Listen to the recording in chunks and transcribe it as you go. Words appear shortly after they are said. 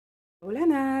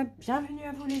Olana, bienvenue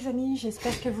à vous les amis,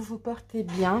 j'espère que vous vous portez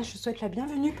bien. Je vous souhaite la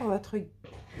bienvenue pour votre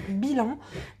bilan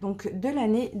donc de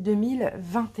l'année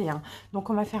 2021. Donc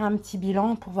on va faire un petit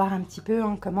bilan pour voir un petit peu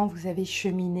comment vous avez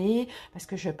cheminé, parce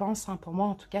que je pense, pour moi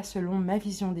en tout cas, selon ma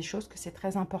vision des choses, que c'est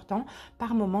très important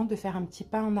par moment de faire un petit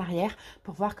pas en arrière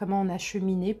pour voir comment on a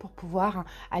cheminé, pour pouvoir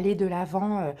aller de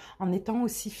l'avant en étant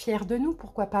aussi fiers de nous,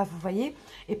 pourquoi pas, vous voyez,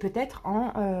 et peut-être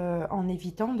en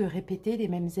évitant de répéter les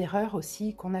mêmes erreurs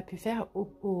aussi qu'on a pu faire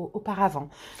auparavant.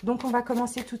 Donc on va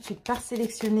commencer tout de suite par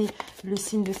sélectionner le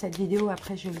signe de cette vidéo.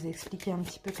 Après je vais vous expliquer un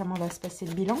petit peu comment va se passer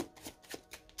le bilan.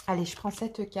 Allez, je prends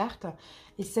cette carte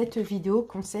et cette vidéo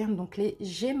concerne donc les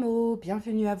Gémeaux.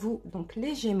 Bienvenue à vous, donc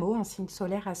les Gémeaux en signe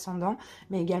solaire ascendant,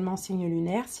 mais également en signe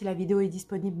lunaire. Si la vidéo est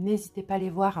disponible, n'hésitez pas à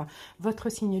aller voir votre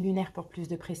signe lunaire pour plus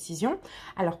de précision.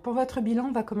 Alors pour votre bilan,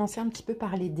 on va commencer un petit peu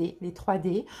par les dés, les 3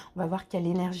 dés. On va voir quelle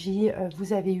énergie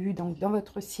vous avez eu donc dans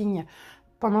votre signe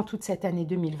pendant toute cette année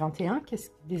 2021.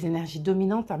 Des énergies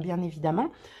dominantes, bien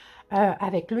évidemment.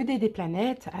 Avec le dé des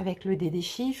planètes, avec le dé des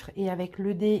chiffres et avec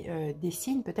le dé des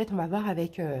signes. Peut-être on va voir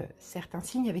avec certains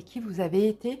signes avec qui vous avez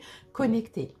été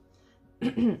connectés.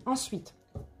 Ensuite,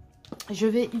 je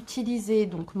vais utiliser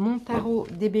donc mon tarot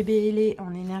des bébés ailés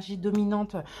en énergie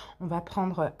dominante. On va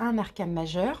prendre un arcane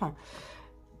majeur.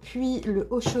 Puis le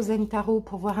Oshozen Tarot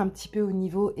pour voir un petit peu au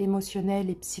niveau émotionnel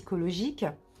et psychologique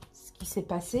ce qui s'est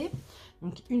passé.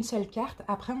 Donc une seule carte.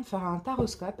 Après on fera un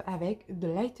taroscope avec de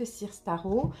Light Seers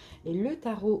Tarot et le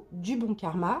tarot du bon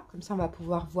karma. Comme ça on va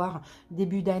pouvoir voir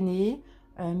début d'année,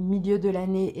 milieu de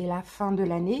l'année et la fin de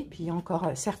l'année. Puis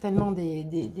encore certainement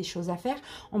des choses à faire.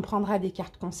 On prendra des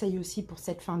cartes conseils aussi pour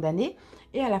cette fin d'année.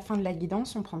 Et à la fin de la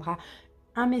guidance on prendra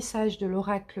un message de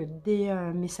l'oracle des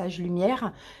messages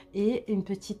lumière et une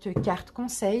petite carte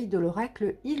conseil de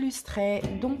l'oracle illustré.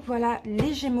 Donc voilà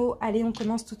les Gémeaux. Allez, on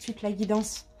commence tout de suite la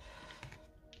guidance.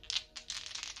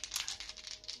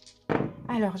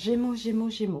 Alors, Gémeaux, Gémeaux,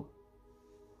 Gémeaux.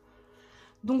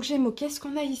 Donc, Gémeaux, qu'est-ce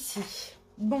qu'on a ici?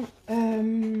 Bon,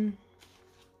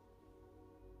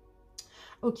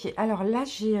 ok, alors là,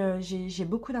 j'ai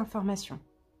beaucoup d'informations.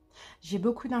 J'ai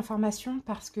beaucoup d'informations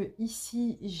parce que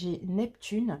ici, j'ai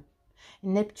Neptune.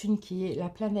 Neptune qui est la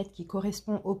planète qui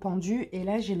correspond au pendu. Et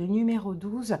là, j'ai le numéro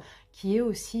 12 qui est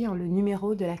aussi le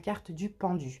numéro de la carte du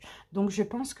pendu. Donc, je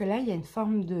pense que là, il y a une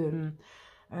forme de...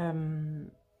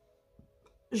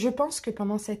 je pense que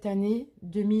pendant cette année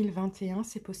 2021,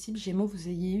 c'est possible, Gémeaux, vous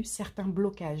ayez eu certains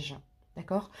blocages,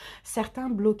 d'accord? Certains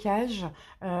blocages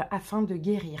afin de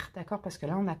guérir, d'accord? Parce que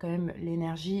là, on a quand même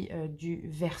l'énergie du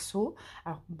Verseau.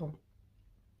 Alors, bon,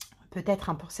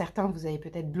 peut-être pour certains, vous avez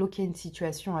peut-être bloqué une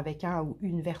situation avec un ou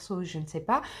une Verseau, je ne sais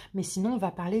pas. Mais sinon, on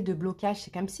va parler de blocage.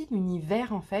 C'est comme si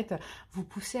l'univers, en fait, vous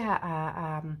poussait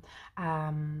à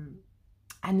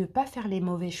ne pas faire les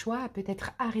mauvais choix, à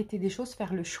peut-être arrêter des choses,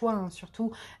 faire le choix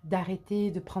surtout d'arrêter,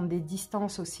 de prendre des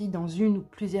distances aussi dans une ou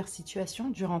plusieurs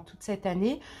situations durant toute cette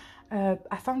année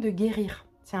afin de guérir.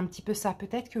 C'est un petit peu ça.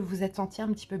 Peut-être que vous vous êtes senti un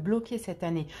petit peu bloqué cette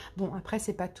année. Bon, après,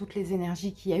 c'est pas toutes les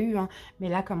énergies qu'il y a eu, mais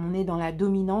là, comme on est dans la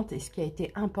dominante et ce qui a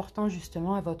été important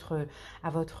justement à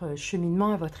votre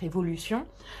cheminement, à votre évolution.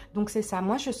 Donc, c'est ça.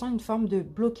 Moi, je sens une forme de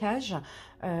blocage,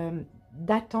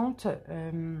 d'attente,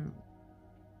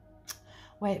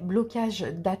 ouais, blocage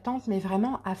d'attente, mais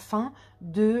vraiment afin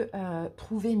de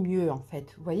trouver mieux, en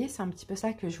fait. Vous voyez, c'est un petit peu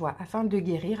ça que je vois. Afin de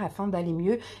guérir, afin d'aller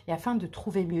mieux et afin de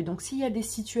trouver mieux. Donc, s'il y a des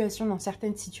situations, dans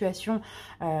certaines situations,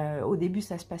 au début,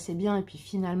 ça se passait bien et puis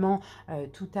finalement,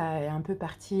 tout a un peu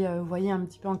parti, vous voyez, un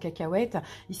petit peu en cacahuète.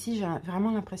 Ici, j'ai vraiment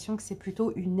l'impression que c'est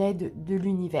plutôt une aide de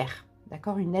l'univers.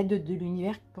 D'accord, une aide de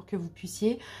l'univers pour que vous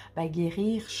puissiez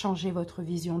guérir, changer votre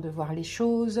vision de voir les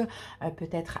choses,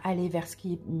 peut-être aller vers ce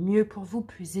qui est mieux pour vous,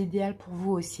 plus idéal pour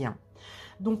vous aussi.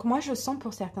 Donc moi je sens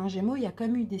pour certains Gémeaux, il y a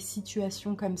comme eu des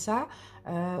situations comme ça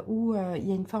où il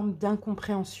y a une forme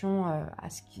d'incompréhension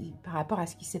par rapport à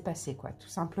ce qui s'est passé, quoi, tout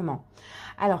simplement.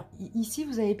 Alors ici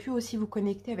vous avez pu aussi vous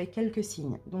connecter avec quelques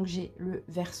signes. Donc j'ai le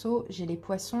Verseau, j'ai les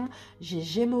Poissons, j'ai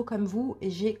Gémeaux comme vous et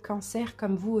j'ai Cancer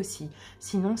comme vous aussi.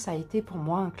 Sinon ça a été pour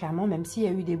moi clairement, même s'il y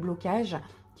a eu des blocages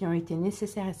qui ont été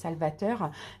nécessaires et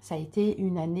salvateurs, ça a été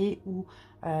une année où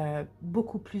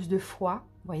beaucoup plus de foi.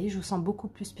 Vous voyez, je vous sens beaucoup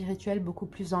plus spirituel, beaucoup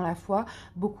plus dans la foi,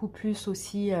 beaucoup plus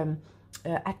aussi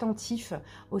attentif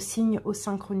aux signes, aux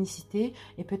synchronicités.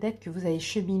 Et peut-être que vous avez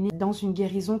cheminé dans une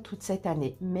guérison toute cette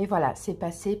année. Mais voilà, c'est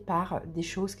passé par des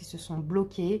choses qui se sont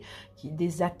bloquées,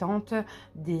 des attentes,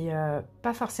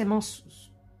 pas forcément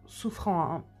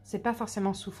souffrant. C'est pas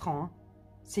forcément souffrant.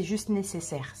 C'est juste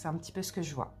nécessaire. C'est un petit peu ce que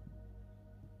je vois.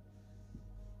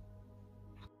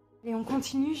 Et on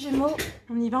continue, Gémeaux.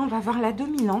 On y va, on va voir la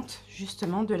dominante,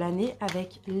 justement, de l'année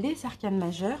avec les arcanes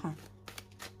majeurs.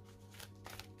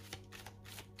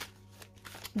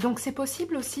 Donc, c'est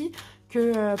possible aussi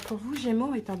que pour vous,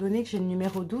 Gémeaux, étant donné que j'ai le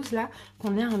numéro 12 là,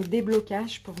 qu'on ait un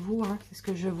déblocage pour vous. Hein, c'est ce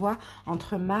que je vois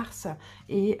entre mars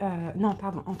et... non,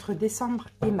 pardon, entre décembre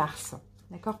et mars.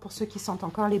 D'accord? Pour ceux qui sentent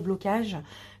encore les blocages,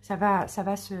 ça va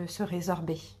se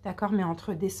résorber. D'accord? Mais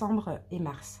entre décembre et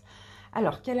mars.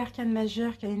 Alors, quel arcane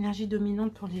majeur, quelle énergie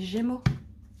dominante pour les Gémeaux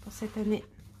pour cette année?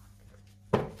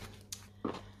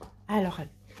 Alors,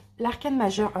 l'arcane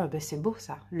majeur, oh, ben c'est beau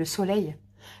ça, le soleil.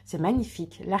 C'est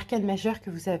magnifique. L'arcane majeur que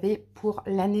vous avez pour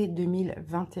l'année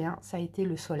 2021, ça a été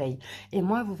le soleil. Et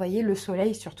moi, vous voyez, le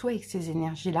soleil, surtout avec ces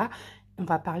énergies-là, on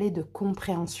va parler de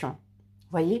compréhension. Vous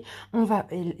voyez,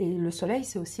 et le soleil,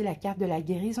 c'est aussi la carte de la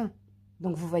guérison.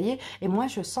 Donc, vous voyez, et moi,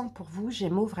 je sens pour vous,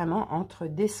 Gémeaux, vraiment, entre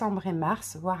décembre et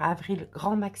mars, voire avril,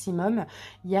 grand maximum,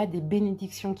 il y a des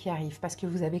bénédictions qui arrivent, parce que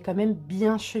vous avez quand même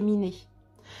bien cheminé.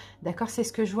 D'accord, c'est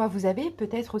ce que je vois. Vous avez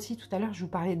peut-être aussi, tout à l'heure, je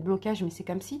vous parlais de blocage, mais c'est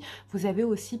comme si vous avez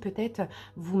aussi peut-être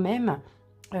vous-même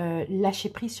lâché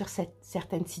prise sur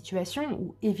certaines situations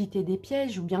ou éviter des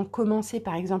pièges ou bien commencer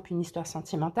par exemple une histoire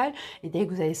sentimentale et dès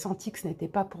que vous avez senti que ce n'était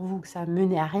pas pour vous, que ça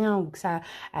menait à rien ou que ça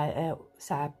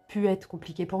a pu être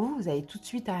compliqué pour vous, vous avez tout de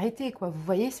suite arrêté, quoi. Vous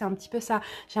voyez, c'est un petit peu ça.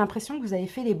 J'ai l'impression que vous avez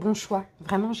fait les bons choix,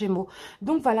 vraiment Gémeaux.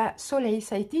 Donc voilà, soleil,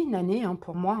 ça a été une année hein,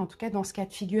 pour moi, en tout cas dans ce cas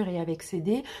de figure et avec ces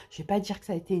dés. Je ne vais pas dire que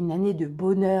ça a été une année de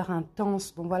bonheur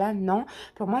intense, bon voilà, non.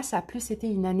 Pour moi, ça a plus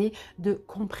été une année de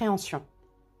compréhension.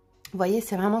 Vous voyez,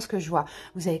 c'est vraiment ce que je vois.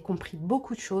 Vous avez compris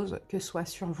beaucoup de choses, que ce soit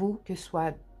sur vous, que ce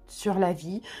soit sur la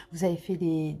vie. Vous avez fait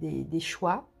des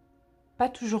choix, pas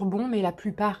toujours bons, mais la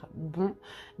plupart bons,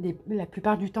 la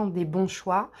plupart du temps des bons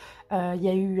choix. Il y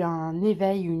a eu un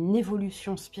éveil, une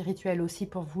évolution spirituelle aussi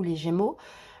pour vous les Gémeaux.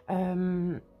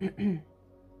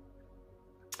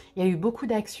 Il y a eu beaucoup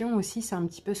d'actions aussi, c'est un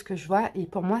petit peu ce que je vois. Et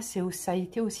pour moi, ça a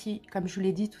été aussi, comme je vous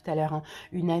l'ai dit tout à l'heure, hein,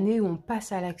 une année où on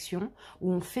passe à l'action,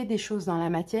 où on fait des choses dans la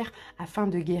matière afin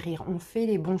de guérir. On fait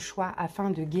les bons choix afin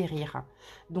de guérir.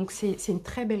 Donc, c'est une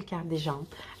très belle carte déjà. Hein.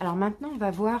 Alors maintenant, on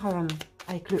va voir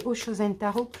avec le Oshozen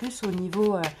Tarot, plus au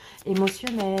niveau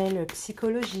émotionnel,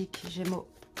 psychologique, Gémeaux.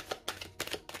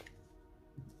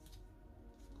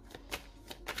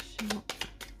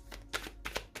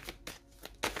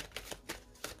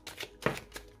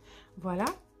 Voilà.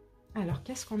 Alors,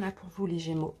 qu'est-ce qu'on a pour vous, les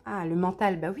Gémeaux? Ah, le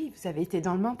mental. Bah oui, vous avez été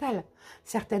dans le mental.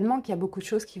 Certainement qu'il y a beaucoup de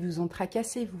choses qui vous ont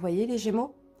tracassé. Vous voyez, les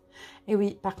Gémeaux? Et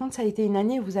oui, par contre, ça a été une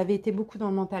année où vous avez été beaucoup dans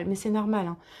le mental. Mais c'est normal,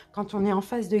 hein. Quand on est en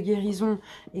phase de guérison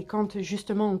et quand,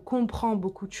 justement, on comprend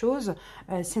beaucoup de choses,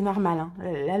 c'est normal. Hein.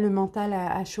 Là, le mental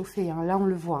a chauffé. Hein. Là, on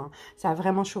le voit. Hein. Ça a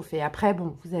vraiment chauffé. Après,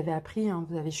 bon, vous avez appris, hein,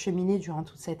 vous avez cheminé durant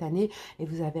toute cette année et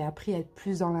vous avez appris à être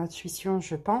plus dans l'intuition,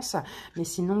 je pense. Mais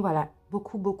sinon, voilà,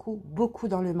 beaucoup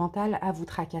dans le mental à vous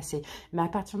tracasser. Mais à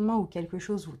partir du moment où quelque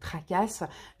chose vous tracasse,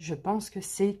 je pense que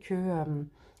c'est que...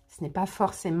 ce n'est pas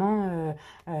forcément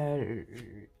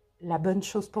la bonne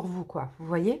chose pour vous, quoi. Vous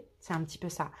voyez? C'est un petit peu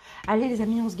ça. Allez, les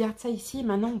amis, on se garde ça ici.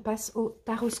 Maintenant, on passe au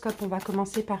taroscope. On va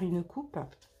commencer par une coupe.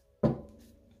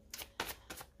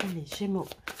 Allez, Gémeaux.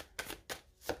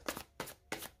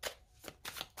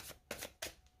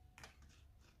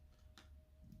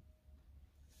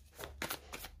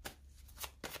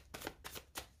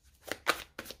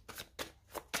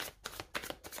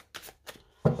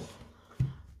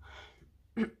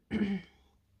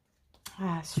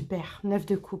 Ah, super. 9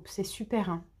 de coupe. C'est super,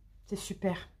 hein. C'est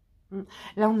super.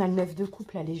 Là, on a le 9 de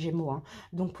coupe, là, les Gémeaux. Hein.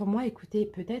 Donc, pour moi, écoutez,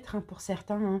 peut-être, hein, pour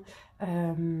certains,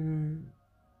 hein,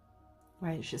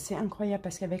 ouais, c'est incroyable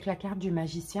parce qu'avec la carte du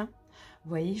magicien, vous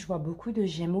voyez, je vois beaucoup de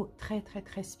Gémeaux très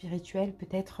spirituels,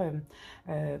 peut-être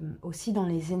aussi dans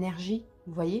les énergies,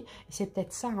 vous voyez. Et c'est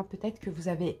peut-être ça, hein, peut-être que vous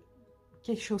avez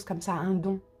quelque chose comme ça, un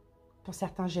don. Pour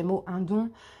certains Gémeaux, un don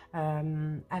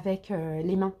avec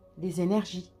les mains, les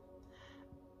énergies,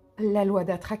 la loi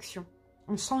d'attraction.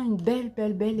 On sent une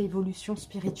belle évolution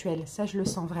spirituelle. Ça, je le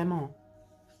sens vraiment.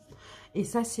 Et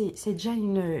ça, c'est déjà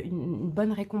une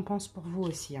bonne récompense pour vous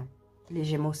aussi. Hein. Les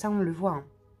Gémeaux, ça, on le voit. Hein.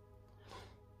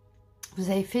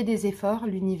 Vous avez fait des efforts.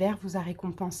 L'univers vous a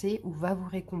récompensé ou va vous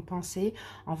récompenser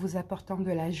en vous apportant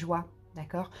de la joie.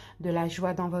 D'accord? De la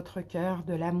joie dans votre cœur,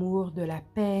 de l'amour, de la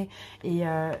paix. Et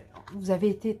vous avez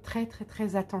été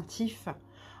très attentif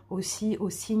aussi aux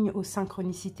signes, aux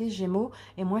synchronicités, Gémeaux.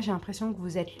 Et moi, j'ai l'impression que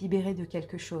vous êtes libéré de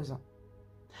quelque chose.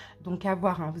 Donc à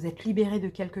voir, hein, vous êtes libéré de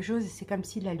quelque chose et c'est comme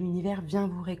si là l'univers vient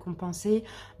vous récompenser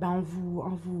en vous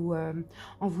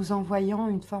envoyant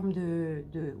une forme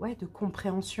de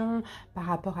compréhension par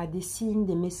rapport à des signes,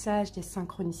 des messages, des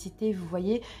synchronicités, vous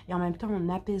voyez, et en même temps en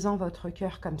apaisant votre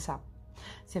cœur comme ça.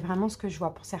 C'est vraiment ce que je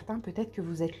vois. Pour certains, peut-être que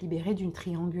vous êtes libéré d'une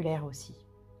triangulaire aussi.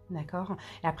 D'accord?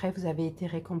 Et après, vous avez été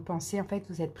récompensé. En fait,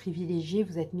 vous êtes privilégié,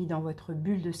 vous êtes mis dans votre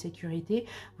bulle de sécurité.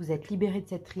 Vous êtes libéré de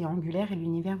cette triangulaire et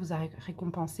l'univers vous a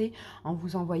récompensé en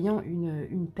vous envoyant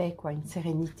une paix, quoi, une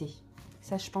sérénité.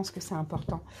 Ça, je pense que c'est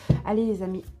important. Allez, les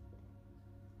amis,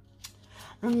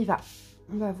 on y va.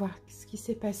 On va voir ce qui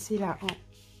s'est passé là en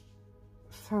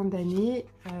fin d'année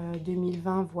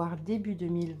 2020, voire début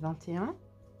 2021.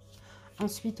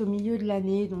 Ensuite, au milieu de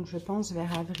l'année, donc je pense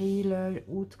vers avril,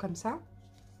 août, comme ça.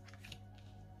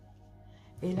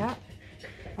 Et là,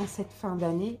 en cette fin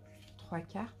d'année, 3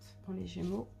 cartes pour les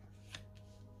Gémeaux.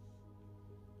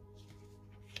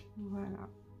 Voilà.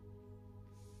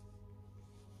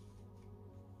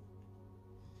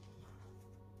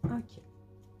 Ok.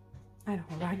 Alors,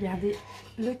 on va regarder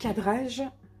le cadrage.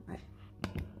 Ouais.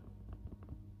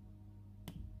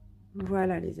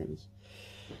 Voilà, les amis.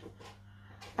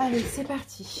 Allez, c'est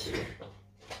parti.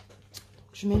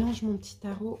 Je mélange mon petit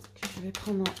tarot que je vais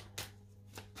prendre en...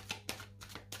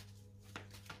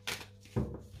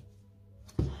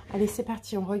 Allez, c'est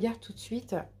parti, on regarde tout de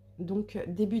suite. Donc,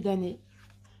 début d'année,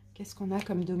 qu'est-ce qu'on a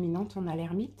comme dominante? On a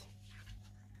l'ermite.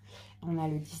 On a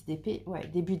le 10 d'épée. Ouais,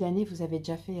 début d'année, vous avez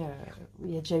déjà fait...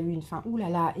 il y a déjà eu une fin. Ouh là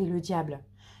là, et le diable.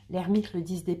 L'ermite, le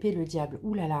 10 d'épée, le diable.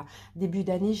 Ouh là là. Début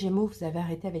d'année, Gémeaux, vous avez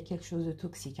arrêté avec quelque chose de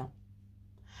toxique. Hein.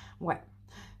 Ouais.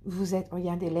 Vous êtes,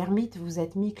 regardez, l'ermite, vous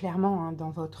êtes mis clairement hein,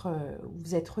 dans votre...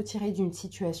 vous êtes retiré d'une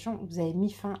situation, vous avez mis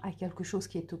fin à quelque chose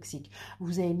qui est toxique.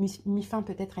 Vous avez mis fin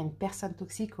peut-être à une personne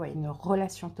toxique ou à une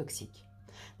relation toxique.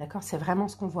 D'accord? C'est vraiment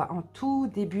ce qu'on voit en tout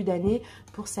début d'année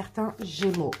pour certains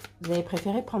Gémeaux. Vous avez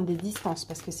préféré prendre des distances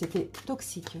parce que c'était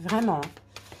toxique, vraiment.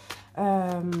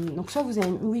 Donc soit vous avez...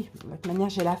 Oui, de toute manière,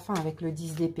 j'ai la fin avec le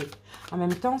 10 d'épée. En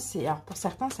même temps, c'est... Alors pour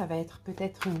certains, ça va être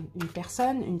peut-être une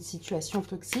personne, une situation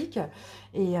toxique.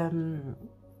 Et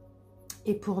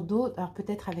pour d'autres, alors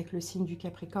peut-être avec le signe du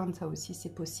Capricorne, ça aussi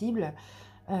c'est possible.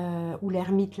 Ou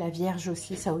l'ermite, la Vierge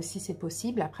aussi, ça aussi c'est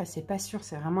possible. Après, c'est pas sûr,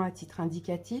 c'est vraiment à titre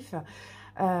indicatif.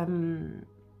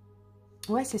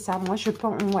 Ouais, c'est ça. Moi, je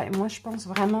pense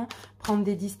vraiment prendre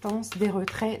des distances, des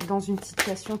retraits dans une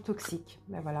situation toxique.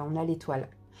 Ben voilà, on a l'étoile.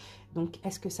 Donc,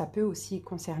 est-ce que ça peut aussi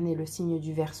concerner le signe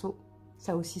du Verseau?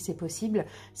 Ça aussi, c'est possible.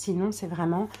 Sinon, c'est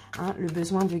vraiment hein, le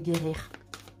besoin de guérir.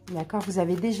 D'accord? Vous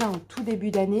avez déjà en tout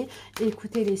début d'année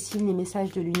écouté les signes, les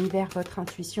messages de l'univers, votre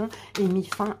intuition et mis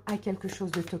fin à quelque chose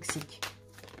de toxique.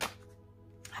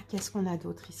 Qu'est-ce qu'on a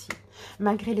d'autre ici?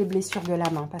 Malgré les blessures de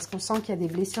l'âme, hein, parce qu'on sent qu'il y a des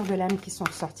blessures de l'âme qui sont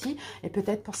ressorties. Et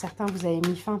peut-être pour certains, vous avez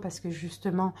mis fin parce que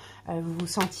justement, vous vous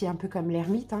sentiez un peu comme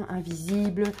l'ermite, hein,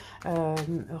 invisible,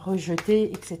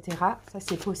 rejeté, etc. Ça,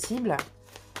 c'est possible.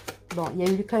 Bon, il y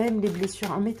a eu quand même des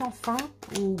blessures en mettant fin,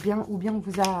 ou bien on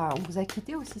vous a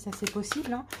quitté aussi, ça c'est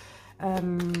possible. Hein.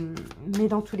 Mais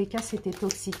dans tous les cas, c'était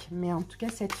toxique. Mais en tout cas,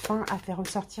 cette fin a fait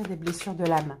ressortir des blessures de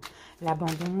l'âme.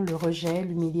 L'abandon, le rejet,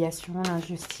 l'humiliation,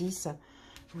 l'injustice.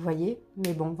 Vous voyez?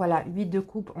 Mais bon, voilà, 8 de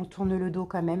coupe, on tourne le dos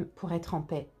quand même pour être en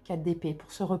paix. 4 d'épée,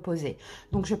 pour se reposer.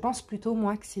 Donc, je pense plutôt,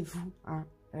 moi, que c'est vous, hein,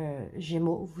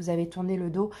 Gémeaux. Vous avez tourné le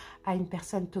dos à une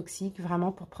personne toxique,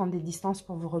 vraiment pour prendre des distances,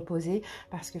 pour vous reposer.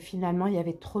 Parce que finalement, il y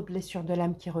avait trop de blessures de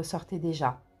l'âme qui ressortaient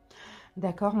déjà.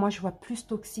 D'accord, moi je vois plus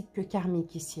toxique que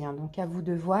karmique ici, hein, donc à vous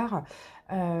de voir.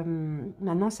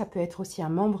 Maintenant, ça peut être aussi un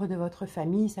membre de votre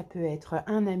famille, ça peut être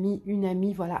un ami, une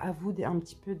amie, voilà, à vous un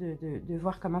petit peu de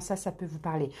voir comment ça peut vous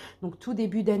parler. Donc tout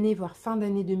début d'année, voire fin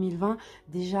d'année 2020,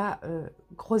 déjà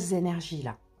grosses énergies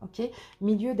là. Ok,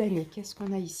 milieu d'année, qu'est-ce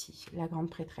qu'on a ici? La grande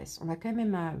prêtresse. On a quand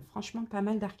même franchement pas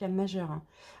mal d'arcanes majeures.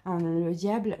 Hein. Le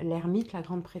diable, l'ermite, la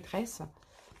grande prêtresse.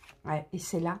 Ouais, et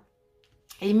c'est là.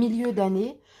 Et milieu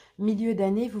d'année,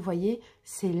 vous voyez,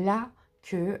 c'est là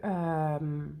que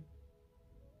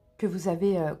vous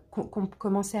avez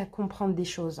commencé à comprendre des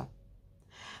choses.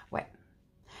 Ouais.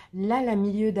 Là, la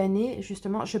milieu d'année,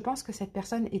 justement, je pense que cette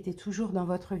personne était toujours dans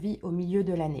votre vie au milieu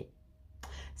de l'année.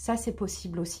 Ça, c'est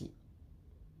possible aussi.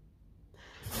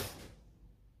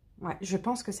 Ouais, je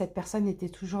pense que cette personne était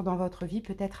toujours dans votre vie,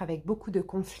 peut-être avec beaucoup de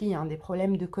conflits, hein, des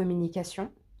problèmes de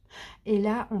communication. Et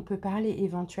là, on peut parler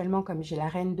éventuellement, comme j'ai la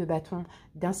reine de bâton,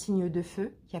 d'un signe de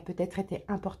feu qui a peut-être été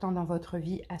important dans votre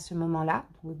vie à ce moment-là.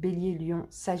 Donc, bélier, lion,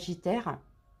 sagittaire.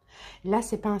 Là,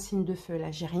 c'est pas un signe de feu.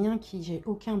 Là, j'ai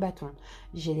aucun bâton.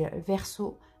 J'ai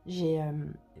Verseau, j'ai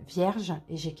Vierge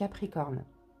et j'ai Capricorne.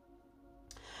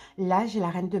 Là, j'ai la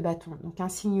reine de bâton, donc un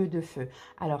signe de feu.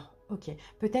 Alors, ok,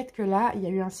 peut-être que là, il y a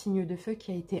eu un signe de feu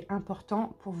qui a été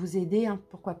important pour vous aider, hein,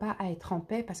 pourquoi pas, à être en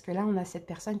paix, parce que là, on a cette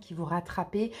personne qui vous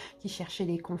rattrapait, qui cherchait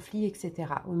les conflits,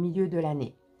 etc. au milieu de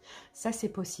l'année. Ça, c'est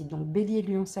possible. Donc, Bélier,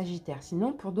 Lion, Sagittaire.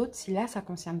 Sinon, pour d'autres, si là, ça ne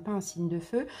concerne pas un signe de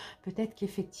feu, peut-être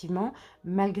qu'effectivement,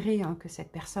 malgré que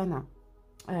cette personne...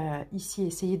 ici,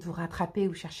 essayez de vous rattraper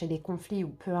ou chercher des conflits ou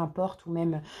peu importe, ou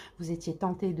même vous étiez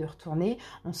tenté de retourner,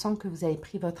 on sent que vous avez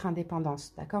pris votre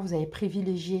indépendance, d'accord? Vous avez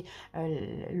privilégié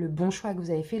le bon choix que vous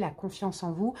avez fait, la confiance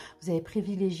en vous, vous avez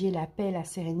privilégié la paix, la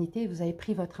sérénité, vous avez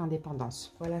pris votre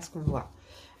indépendance. Voilà ce qu'on voit.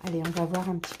 Allez, on va voir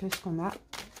un petit peu ce qu'on a.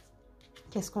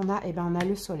 Qu'est-ce qu'on a? Eh bien, on a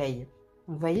le soleil.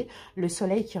 Donc, vous voyez, le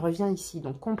soleil qui revient ici.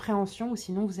 Donc, compréhension, ou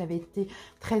sinon, vous avez été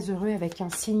très heureux avec un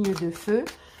signe de feu.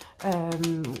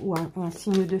 Ou un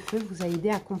signe de feu vous a aidé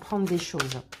à comprendre des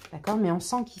choses, d'accord? Mais on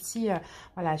sent qu'ici,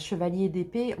 voilà, chevalier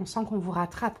d'épée, on sent qu'on vous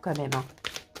rattrape quand même. Hein.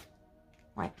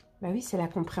 Ouais, bah oui, c'est la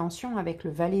compréhension avec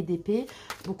le valet d'épée,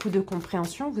 beaucoup de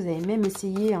compréhension. Vous avez même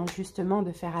essayé hein, justement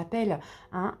de faire appel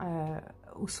hein,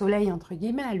 au soleil, entre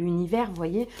guillemets, à l'univers, vous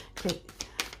voyez,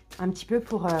 un petit peu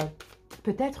pour...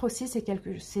 peut-être aussi, c'est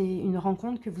une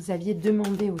rencontre que vous aviez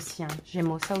demandé aussi, hein,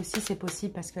 Gémeaux. Ça aussi, c'est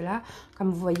possible parce que là, comme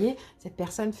vous voyez, cette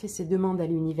personne fait ses demandes à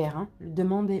l'univers. Hein.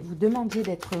 Vous demandiez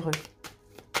d'être heureux,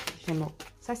 Gémeaux.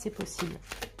 Ça, c'est possible.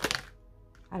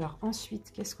 Alors,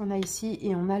 ensuite, qu'est-ce qu'on a ici?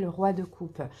 Et on a le roi de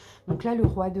coupe. Donc là, le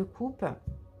roi de coupe,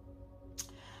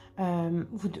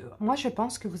 moi, je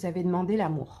pense que vous avez demandé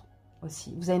l'amour.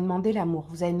 Aussi. Vous avez demandé l'amour,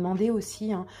 vous avez demandé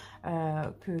aussi hein,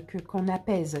 qu'on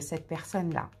apaise cette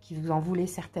personne-là, qui vous en voulait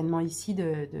certainement ici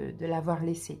de l'avoir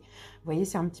laissé. Vous voyez,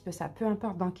 c'est un petit peu ça, peu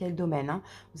importe dans quel domaine. Hein,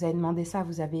 vous avez demandé ça,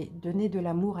 vous avez donné de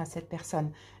l'amour à cette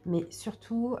personne, mais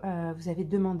surtout, vous avez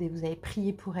demandé, vous avez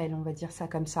prié pour elle, on va dire ça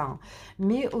comme ça. Hein.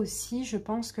 Mais aussi, je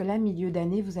pense que là, milieu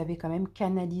d'année, vous avez quand même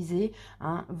canalisé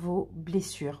hein, vos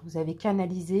blessures, vous avez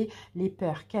canalisé les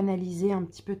peurs, canalisé un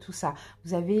petit peu tout ça.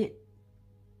 Vous avez...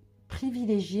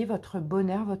 privilégier votre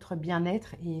bonheur, votre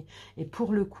bien-être et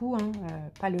pour le coup, hein,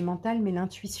 pas le mental, mais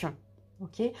l'intuition.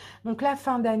 Ok, donc là,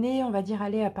 fin d'année, on va dire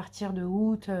aller à partir de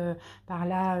août, par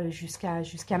là,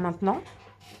 jusqu'à maintenant.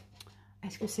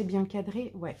 Est-ce que c'est bien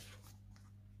cadré? Ouais.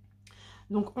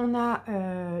 Donc, on a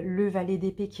le valet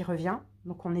d'épée qui revient.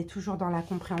 Donc, on est toujours dans la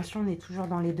compréhension, on est toujours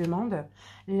dans les demandes.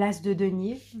 L'as de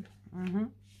denier.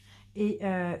 Et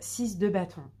 6 de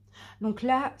bâton. Donc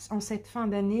là, en cette fin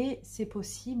d'année, c'est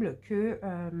possible que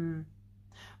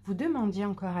vous demandiez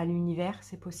encore à l'univers,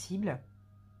 c'est possible,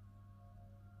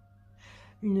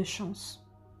 une chance.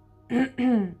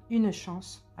 Une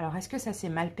chance. Alors, est-ce que ça s'est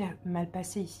mal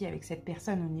passé ici avec cette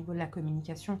personne au niveau de la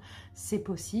communication? C'est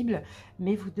possible,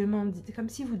 mais vous demandez, comme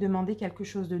si vous demandez quelque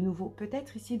chose de nouveau.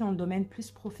 Peut-être ici dans le domaine plus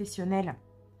professionnel.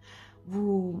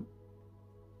 Vous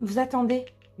attendez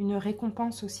une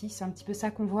récompense aussi, c'est un petit peu ça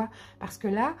qu'on voit. Parce que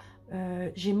là,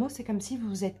 Gémeaux, c'est comme si vous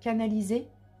vous êtes canalisé.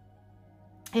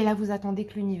 Et là, vous attendez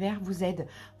que l'univers vous aide,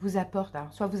 vous apporte.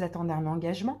 Alors, soit vous attendez un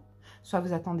engagement, soit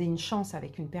vous attendez une chance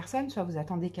avec une personne, soit vous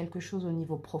attendez quelque chose au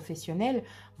niveau professionnel,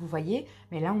 vous voyez.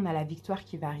 Mais là, on a la victoire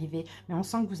qui va arriver. Mais on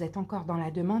sent que vous êtes encore dans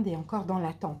la demande et encore dans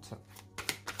l'attente.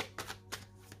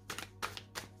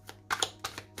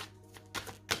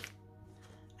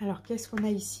 Alors, qu'est-ce qu'on a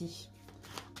ici?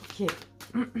 Ok.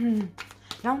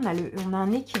 Là, on a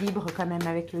un équilibre quand même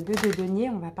avec le 2 de denier.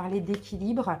 On va parler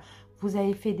d'équilibre. Vous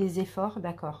avez fait des efforts,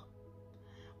 d'accord.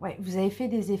 Ouais, vous avez fait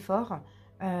des efforts.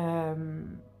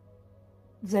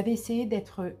 Vous avez essayé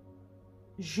d'être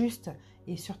juste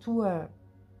et surtout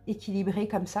équilibré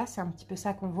comme ça. C'est un petit peu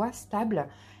ça qu'on voit, stable.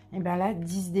 Et bien là,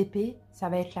 10 d'épée, ça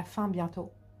va être la fin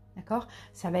bientôt. D'accord?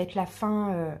 Ça va être la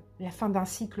fin d'un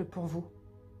cycle pour vous.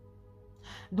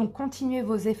 Donc, continuez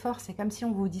vos efforts, c'est comme si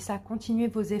on vous dit ça, continuez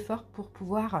vos efforts pour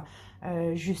pouvoir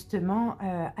justement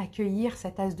accueillir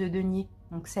cet as de denier,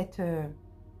 donc cette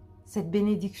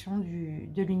bénédiction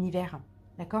de l'univers,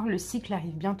 d'accord? Le cycle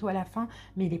arrive bientôt à la fin,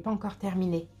 mais il n'est pas encore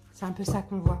terminé, c'est un peu ça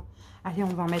qu'on voit. Allez, on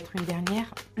va en mettre une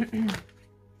dernière,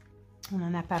 on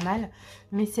en a pas mal,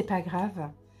 mais c'est pas grave.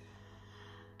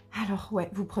 Alors, ouais,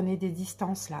 vous prenez des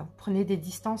distances là. Vous prenez des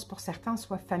distances pour certains,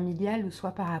 soit familiales ou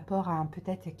soit par rapport à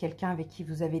peut-être quelqu'un avec qui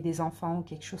vous avez des enfants ou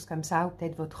quelque chose comme ça, ou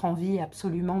peut-être votre envie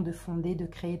absolument de fonder, de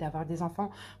créer, d'avoir des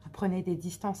enfants. Vous prenez des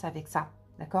distances avec ça,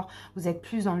 d'accord? Vous êtes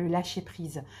plus dans le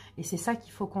lâcher-prise. Et c'est ça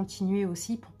qu'il faut continuer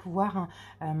aussi pour pouvoir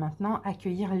maintenant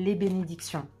accueillir les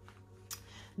bénédictions.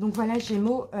 Donc voilà,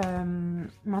 Gémeaux,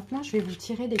 maintenant je vais vous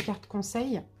tirer des cartes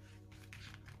conseils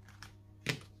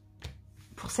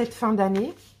pour cette fin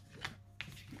d'année.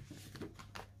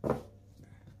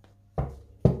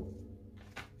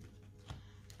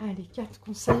 Allez, 4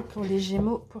 conseils pour les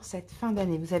Gémeaux pour cette fin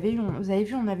d'année. Vous avez vu,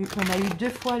 on a eu 2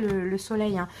 fois le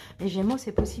soleil. Hein. Les Gémeaux,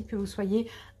 c'est possible que vous soyez,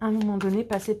 à un moment donné,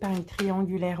 passé par une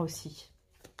triangulaire aussi.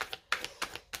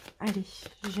 Allez,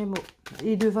 Gémeaux.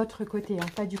 Et de votre côté, hein,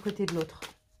 pas du côté de l'autre.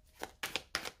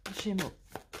 Gémeaux.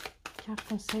 4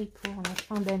 conseils pour la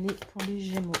fin d'année pour les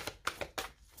Gémeaux.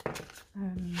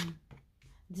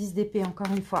 10 d'épée,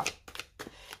 encore une fois.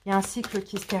 Il y a un cycle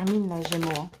qui se termine, là, Gémeaux.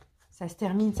 Hein. Ça se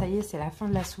termine, ça y est, c'est la fin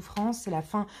de la souffrance, c'est la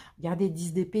fin. Regardez,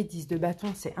 10 d'épée, 10 de bâton,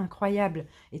 c'est incroyable.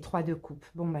 Et 3 de coupe.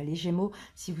 Bon, bah, les Gémeaux,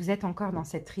 si vous êtes encore dans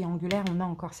cette triangulaire, on a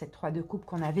encore cette 3 de coupe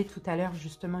qu'on avait tout à l'heure,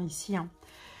 justement, ici. Hein.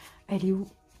 Elle est où?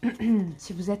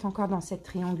 Si vous êtes encore dans cette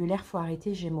triangulaire, il faut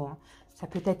arrêter, Gémeaux. Hein. Ça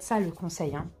peut être ça, le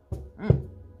conseil. Hein.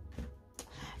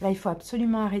 Là, il faut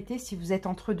absolument arrêter si vous êtes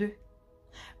entre deux.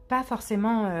 Pas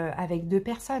forcément avec 2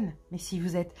 personnes, mais si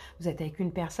vous êtes avec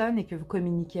une personne et que vous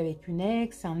communiquez avec un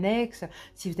ex,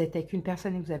 si vous êtes avec une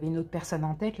personne et que vous avez une autre personne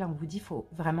en tête, là on vous dit il faut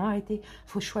vraiment arrêter, il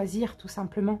faut choisir tout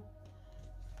simplement.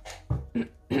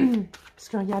 Parce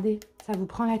que regardez, ça vous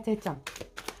prend la tête. Hein.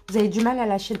 Vous avez du mal à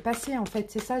lâcher le passé en fait,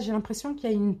 c'est ça, j'ai l'impression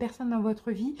qu'il y a une personne dans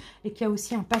votre vie et qu'il y a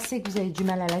aussi un passé que vous avez du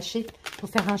mal à lâcher. Il faut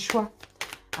faire un choix.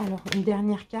 Alors, une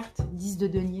dernière carte, 10 de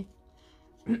denier.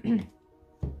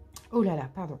 Oh là là,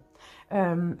 pardon.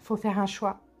 Faut faire un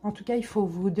choix. En tout cas, il faut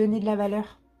vous donner de la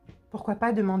valeur. Pourquoi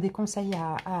pas demander conseil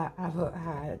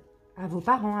à vos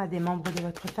parents, à des membres de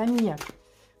votre famille.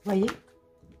 Vous voyez?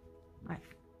 Ouais.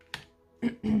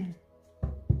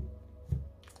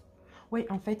 Oui,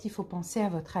 en fait, il faut penser à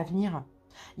votre avenir.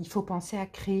 Il faut penser à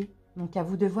créer. Donc, à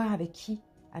vous de voir avec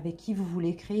qui vous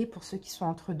voulez créer pour ceux qui sont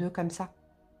entre deux comme ça.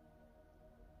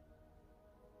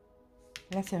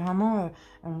 Là, c'est vraiment...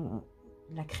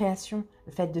 la création,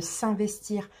 le fait de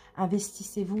s'investir.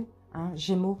 Investissez-vous, hein,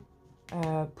 Gémeaux,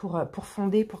 pour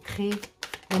fonder, pour créer.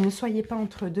 Mais ne soyez pas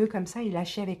entre deux comme ça et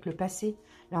lâchez avec le passé.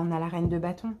 Là, on a la reine de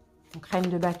bâton. Donc, reine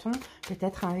de bâton,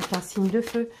 peut-être avec un signe de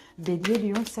feu. Bélier,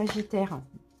 Lion, Sagittaire.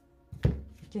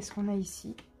 Qu'est-ce qu'on a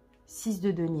ici? 6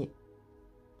 de denier.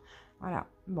 Voilà.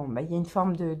 Bon, bah, il y a une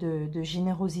forme de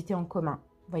générosité en commun.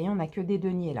 Vous voyez, on n'a que des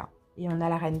deniers là. Et on a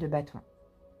la reine de bâton.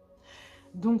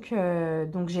 Donc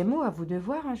Gémeaux, à vous de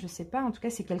voir, hein, je ne sais pas, en tout cas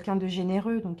c'est quelqu'un de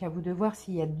généreux, donc à vous de voir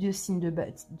s'il y a deux signes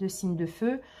de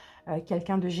feu,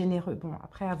 quelqu'un de généreux. Bon,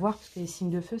 après à voir, parce que les signes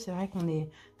de feu, c'est vrai qu'on est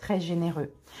très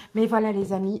généreux. Mais voilà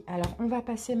les amis, alors on va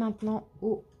passer maintenant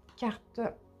aux cartes.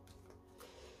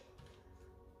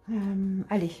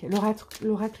 Allez,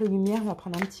 l'oracle lumière, on va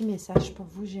prendre un petit message pour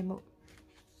vous Gémeaux.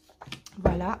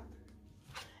 Voilà.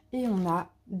 Et on a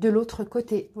de l'autre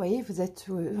côté, vous voyez, vous êtes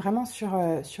vraiment sur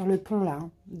le pont là, hein,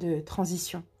 de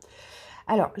transition.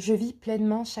 Alors, je vis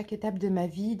pleinement chaque étape de ma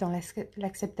vie dans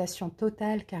l'acceptation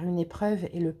totale, car une épreuve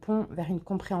est le pont vers une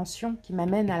compréhension qui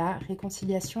m'amène à la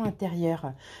réconciliation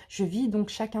intérieure. Je vis donc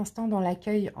chaque instant dans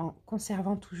l'accueil en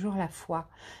conservant toujours la foi.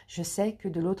 Je sais que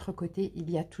de l'autre côté,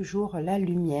 il y a toujours la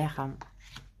lumière.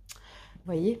 Vous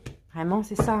voyez, vraiment,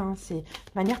 c'est ça. Hein, c'est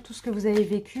de manière, tout ce que vous avez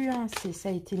vécu, hein, ça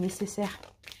a été nécessaire.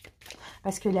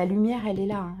 Parce que la lumière, elle est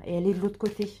là, hein, et elle est de l'autre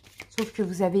côté. Sauf que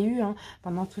vous avez eu, hein,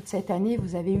 pendant toute cette année,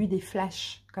 vous avez eu des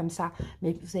flashs comme ça.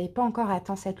 Mais vous n'avez pas encore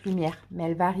atteint cette lumière, mais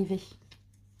elle va arriver.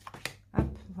 Hop,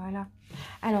 voilà.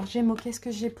 Alors, Gémeaux, qu'est-ce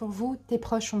que j'ai pour vous? Tes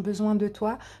proches ont besoin de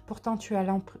toi. Pourtant, tu as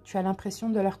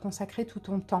l'impression de leur consacrer tout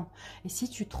ton temps. Et si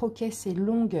tu troquais ces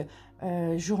longues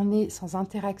journées sans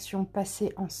interaction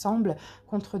passées ensemble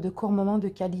contre de courts moments de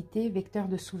qualité, vecteurs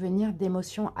de souvenirs,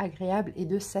 d'émotions agréables et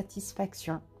de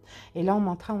satisfaction. Et là, en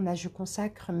mantra, on a « Je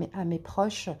consacre à mes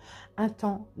proches un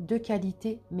temps de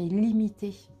qualité, mais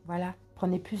limité. » Voilà,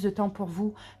 prenez plus de temps pour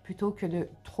vous plutôt que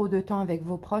trop de temps avec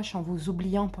vos proches en vous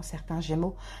oubliant pour certains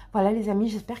Gémeaux. Voilà les amis,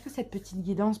 j'espère que cette petite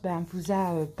guidance vous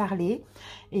a parlé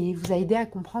et vous a aidé à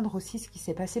comprendre aussi ce qui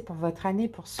s'est passé pour votre année,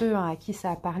 pour ceux à qui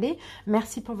ça a parlé.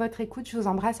 Merci pour votre écoute, je vous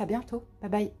embrasse, à bientôt. Bye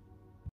bye.